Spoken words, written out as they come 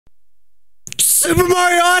Super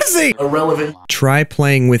Mario Odyssey! Irrelevant. Try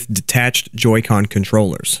playing with detached Joy-Con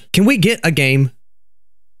controllers. Can we get a game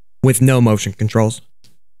with no motion controls?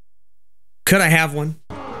 Could I have one?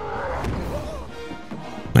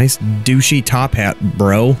 Nice douchey top hat,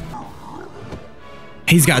 bro.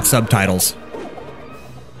 He's got subtitles.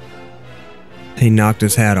 He knocked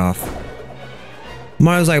his hat off.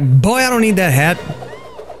 Mario's like, boy, I don't need that hat.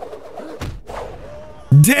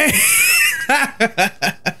 Damn!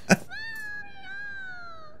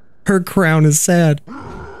 Her crown is sad.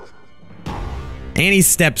 And he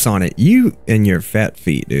steps on it. You and your fat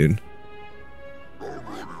feet, dude.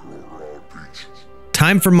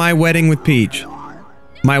 Time for my wedding with Peach.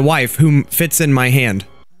 My wife, whom fits in my hand.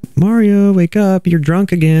 Mario, wake up. You're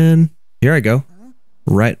drunk again. Here I go.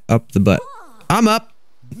 Right up the butt. I'm up.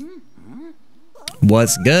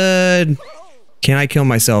 What's good? Can I kill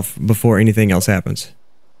myself before anything else happens?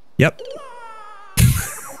 Yep.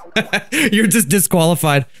 You're just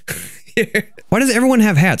disqualified. Why does everyone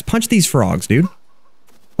have hats? Punch these frogs, dude.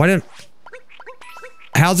 Why don't...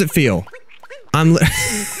 How's it feel?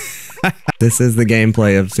 This is the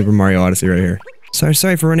gameplay of Super Mario Odyssey right here.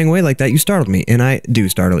 Sorry for running away like that. You startled me, and I do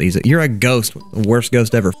startle easy. You're a ghost. The worst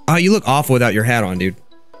ghost ever. Oh, you look awful without your hat on, dude.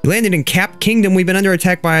 You landed in Cap Kingdom. We've been under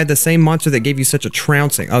attack by the same monster that gave you such a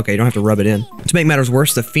trouncing. Okay, you don't have to rub it in. To make matters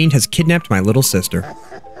worse, the fiend has kidnapped my little sister.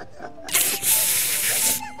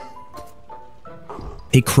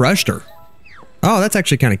 He crushed her. Oh, that's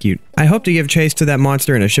actually kind of cute. I hope to give chase to that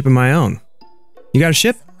monster in a ship of my own. You got a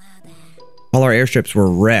ship? All our airships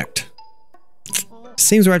were wrecked.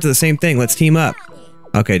 Seems we're after the same thing. Let's team up.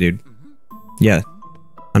 Okay, dude. Yeah.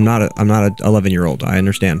 I'm not a 11-year-old. I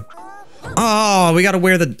understand. Oh, we gotta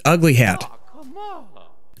wear the ugly hat.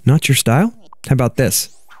 Not your style? How about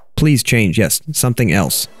this? Please change. Yes, something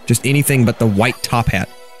else. Just anything but the white top hat.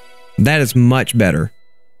 That is much better.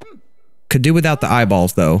 Could do without the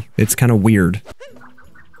eyeballs, though. It's kind of weird.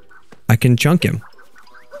 I can chunk him.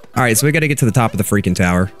 Alright, so we gotta get to the top of the freaking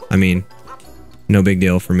tower. I mean, no big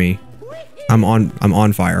deal for me. I'm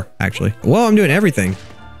on fire, actually. Whoa, I'm doing everything.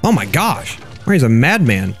 Oh my gosh. Mario's a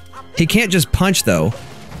madman. He can't just punch, though,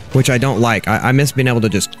 which I don't like. I miss being able to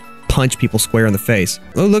just punch people square in the face.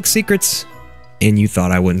 Oh, look, secrets. And you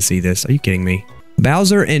thought I wouldn't see this. Are you kidding me?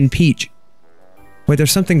 Bowser and Peach. Wait,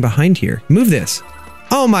 there's something behind here. Move this.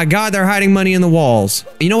 Oh my god, they're hiding money in the walls.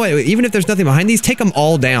 You know what? Even if there's nothing behind these, take them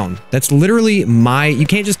all down. That's literally my... You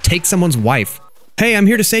can't just take someone's wife. Hey, I'm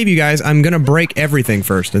here to save you guys. I'm gonna break everything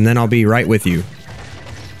first, and then I'll be right with you.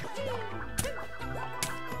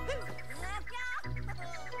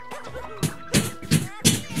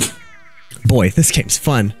 Boy, this game's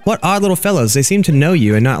fun. What odd little fellows. They seem to know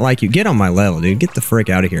you and not like you. Get on my level, dude. Get the frick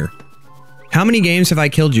out of here. How many games have I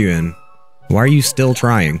killed you in? Why are you still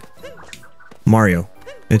trying? Mario.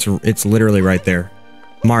 It's literally right there.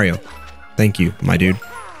 Mario. Thank you, my dude.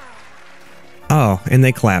 Oh, and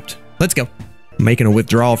they clapped. Let's go. Making a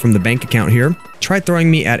withdrawal from the bank account here. Try throwing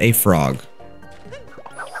me at a frog.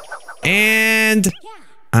 And...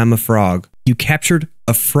 I'm a frog. You captured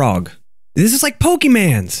a frog. This is like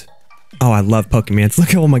Pokemans. Oh, I love Pokemans.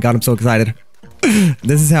 Look, oh my god, I'm so excited.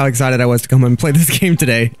 This is how excited I was to come and play this game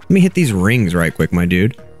today. Let me hit these rings right quick, my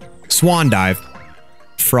dude. Swan dive.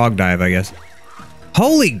 Frog dive, I guess.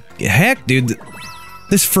 Holy heck, dude.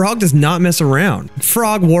 This frog does not mess around.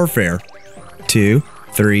 Frog warfare. 2,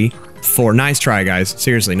 3, 4. Nice try, guys.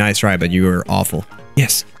 Seriously, nice try, but you were awful.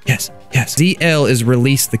 Yes, yes, yes. ZL is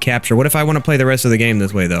release the capture. What if I want to play the rest of the game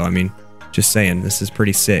this way, though? I mean, just saying, this is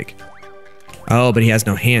pretty sick. Oh, but he has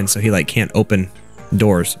no hands, so he, like, can't open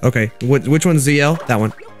doors. Okay, which one's ZL? That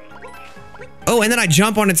one. Oh, and then I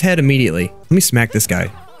jump on its head immediately. Let me smack this guy.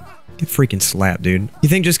 Get freaking slapped, dude. You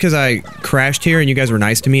think just because I crashed here and you guys were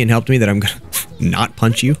nice to me and helped me that I'm gonna not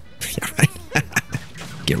punch you? Yeah, right.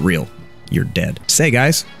 Get real. You're dead. Say,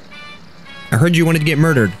 guys. I heard you wanted to get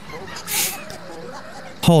murdered.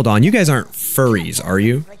 Hold on, you guys aren't furries, are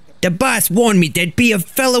you? The boss warned me there'd be a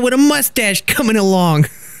fella with a mustache coming along.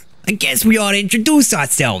 I guess we ought to introduce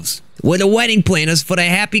ourselves. We're the wedding planners for the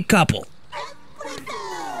happy couple.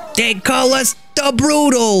 They call us the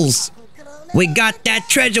Brutals. We got that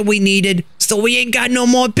treasure we needed, so we ain't got no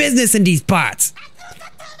more business in these parts.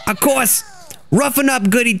 Of course, roughing up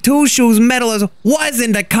goody two-shoes meddlers was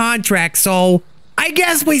in the contract, so I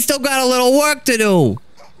guess we still got a little work to do.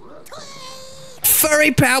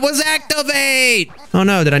 Furry powers activate! Oh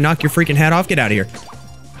no, did I knock your freaking hat off? Get out of here.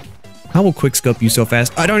 I will quickscope you so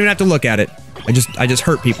fast. I don't even have to look at it. I just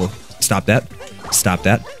hurt people. Stop that. Stop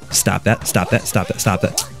that. Stop that. Stop that. Stop that. Stop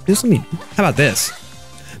that. Just let me... How about this?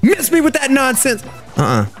 Miss me with that nonsense!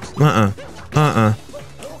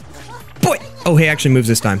 Boy! Oh, he actually moves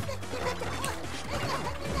this time.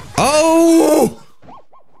 Oh!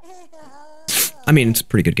 I mean, it's a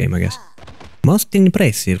pretty good game, I guess. Most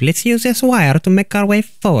impressive. Let's use this wire to make our way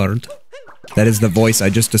forward. That is the voice I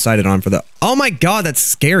just decided on for the... Oh my god, that's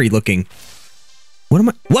scary looking. What am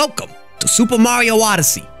I... Welcome to Super Mario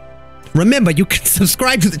Odyssey. Remember, you can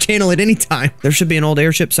subscribe to the channel at any time. There should be an old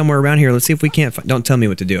airship somewhere around here. Let's see if we can't find... Don't tell me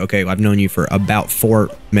what to do. Okay, I've known you for about 4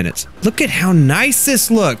 minutes. Look at how nice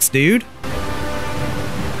this looks, dude.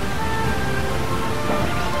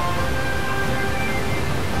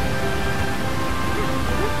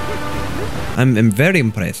 I'm very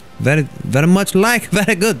impressed. Very much like.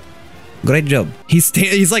 Very good. Great job.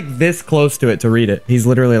 He's like this close to it to read it. He's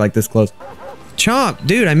literally like this close. Chomp,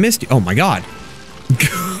 dude, I missed you. Oh my god.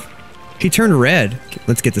 He turned red.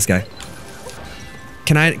 Let's get this guy.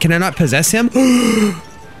 Can I not possess him?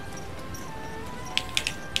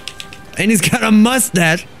 And he's got a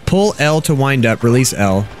mustache. Pull L to wind up. Release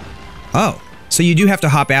L. Oh, so you do have to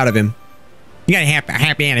hop out of him. You gotta hop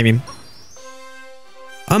out of him.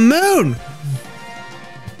 A moon.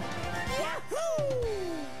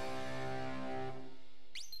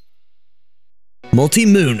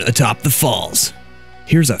 Multi-moon atop the falls.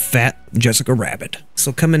 Here's a fat Jessica Rabbit. This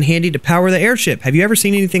will come in handy to power the airship. Have you ever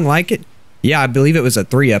seen anything like it? Yeah, I believe it was a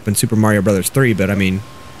 3-up in Super Mario Bros. 3, but I mean,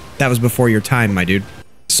 that was before your time, my dude.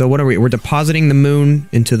 So what are we? We're depositing the moon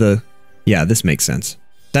into the... Yeah, this makes sense.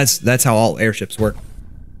 That's how all airships work.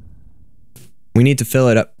 We need to fill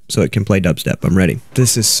it up so it can play dubstep. I'm ready.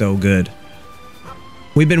 This is so good.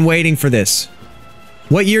 We've been waiting for this.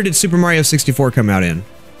 What year did Super Mario 64 come out in?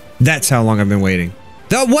 That's how long I've been waiting.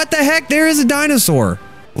 What the heck? There is a dinosaur.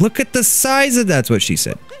 Look at the size of... That's what she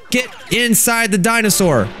said. Get inside the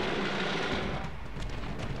dinosaur.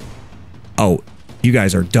 Oh, you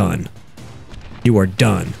guys are done. You are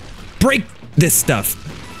done. Break this stuff.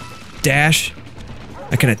 Dash.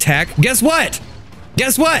 I can attack. Guess what?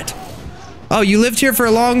 Guess what? Oh, you lived here for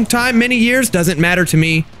a long time, many years? Doesn't matter to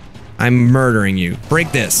me. I'm murdering you.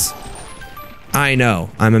 Break this. I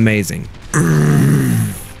know. I'm amazing.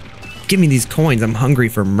 Give me these coins. I'm hungry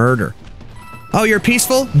for murder. Oh, you're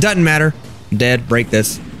peaceful? Doesn't matter. Dead. Break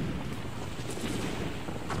this.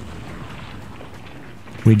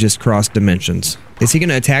 We just crossed dimensions. Is he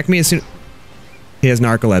gonna attack me as soon... He has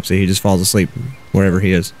narcolepsy. He just falls asleep wherever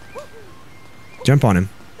he is. Jump on him.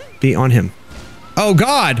 Be on him. Oh,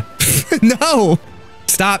 God! No!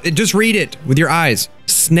 Stop. Just read it with your eyes.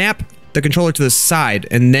 Snap the controller to the side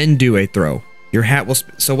and then do a throw. Your hat will...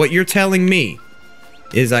 So what you're telling me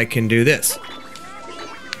is I can do this.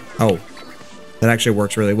 Oh. That actually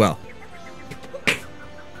works really well.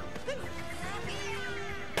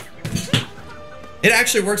 It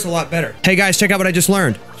actually works a lot better. Hey guys, check out what I just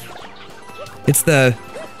learned. It's the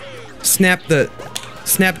snap to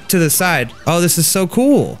the side. Oh, this is so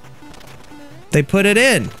cool. They put it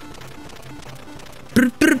in.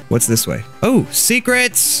 What's this way? Oh,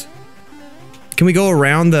 secrets. Can we go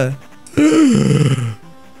around the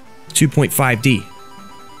 2.5D?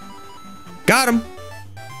 Got him.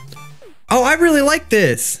 Oh, I really like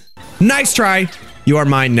this. Nice try. You are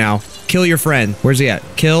mine now. Kill your friend. Where's he at?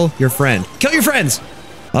 Kill your friend. Kill your friends.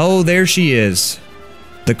 Oh, there she is.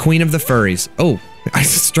 The queen of the furries. Oh, I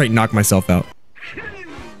straight knocked myself out.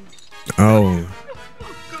 Oh.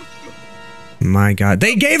 My God.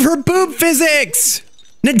 They gave her boob physics!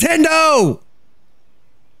 Nintendo!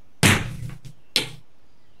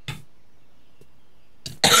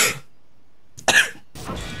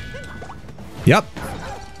 Yep.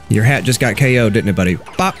 Your hat just got KO'd, didn't it, buddy?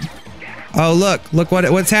 Bop. Oh, look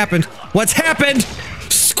what's happened. What's happened?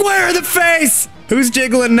 Square in the face! Who's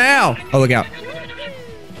jiggling now? Oh, look out.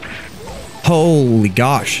 Holy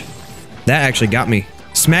gosh. That actually got me.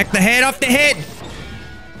 Smack the head off the head!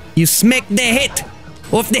 You smack the head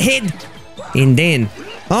off the head! And then...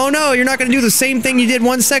 Oh no, you're not gonna do the same thing you did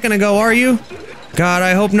 1 second ago, are you? God,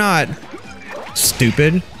 I hope not.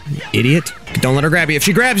 Stupid. Idiot. Don't let her grab you. If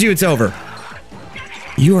she grabs you, it's over.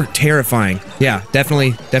 You are terrifying. Yeah,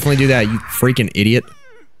 definitely do that, you freaking idiot.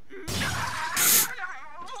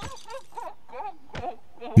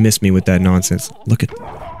 Miss me with that nonsense. Look at...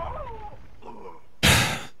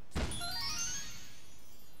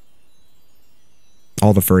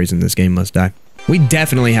 All the furries in this game must die. We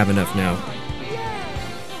definitely have enough now.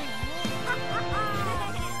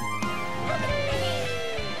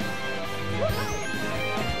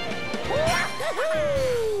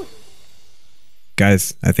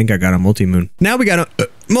 Guys, I think I got a multi-moon. Now we got a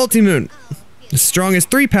multi-moon. As strong as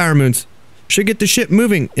 3 power moons. Should get the ship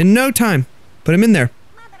moving in no time. Put him in there.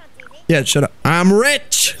 Yeah, shut up. I'm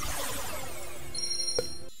rich!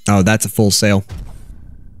 Oh, that's a full sail.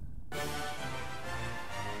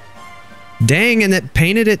 Dang, and it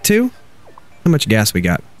painted it too? How much gas we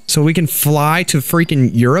got? So we can fly to freaking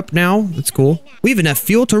Europe now? That's cool. We have enough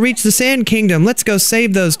fuel to reach the Sand Kingdom. Let's go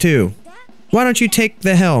save those two. Why don't you take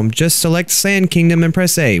the helm? Just select Sand Kingdom and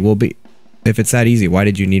press A. We'll be... If it's that easy, why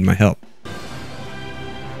did you need my help?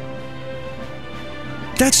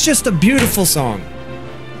 That's just a beautiful song.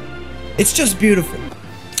 It's just beautiful.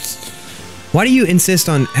 Why do you insist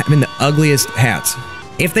on having the ugliest hats?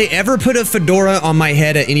 If they ever put a fedora on my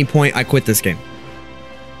head at any point, I quit this game.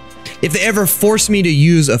 If they ever force me to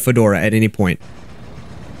use a fedora at any point.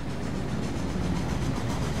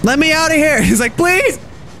 Let me out of here! He's like, please!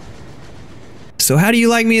 So how do you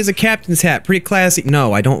like me as a captain's hat? Pretty classy.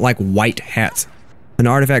 No, I don't like white hats. An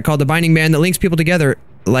artifact called the Binding Band that links people together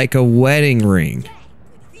like a wedding ring.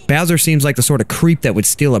 Bowser seems like the sort of creep that would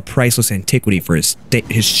steal a priceless antiquity for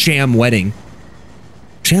his sham wedding.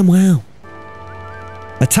 Sham wow.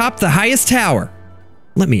 Atop the highest tower.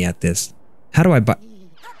 Let me at this. How do I buy...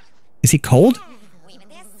 Is he cold?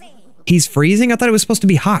 He's freezing? I thought it was supposed to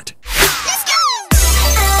be hot.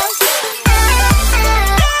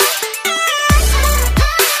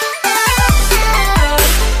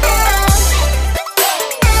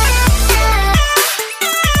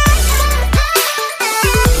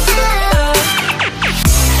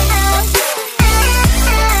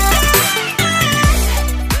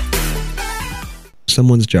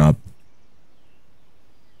 Someone's job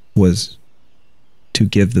was to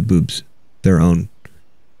give the boobs their own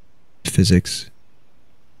physics.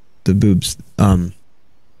 The boobs,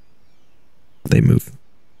 they move.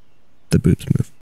 The boobs move.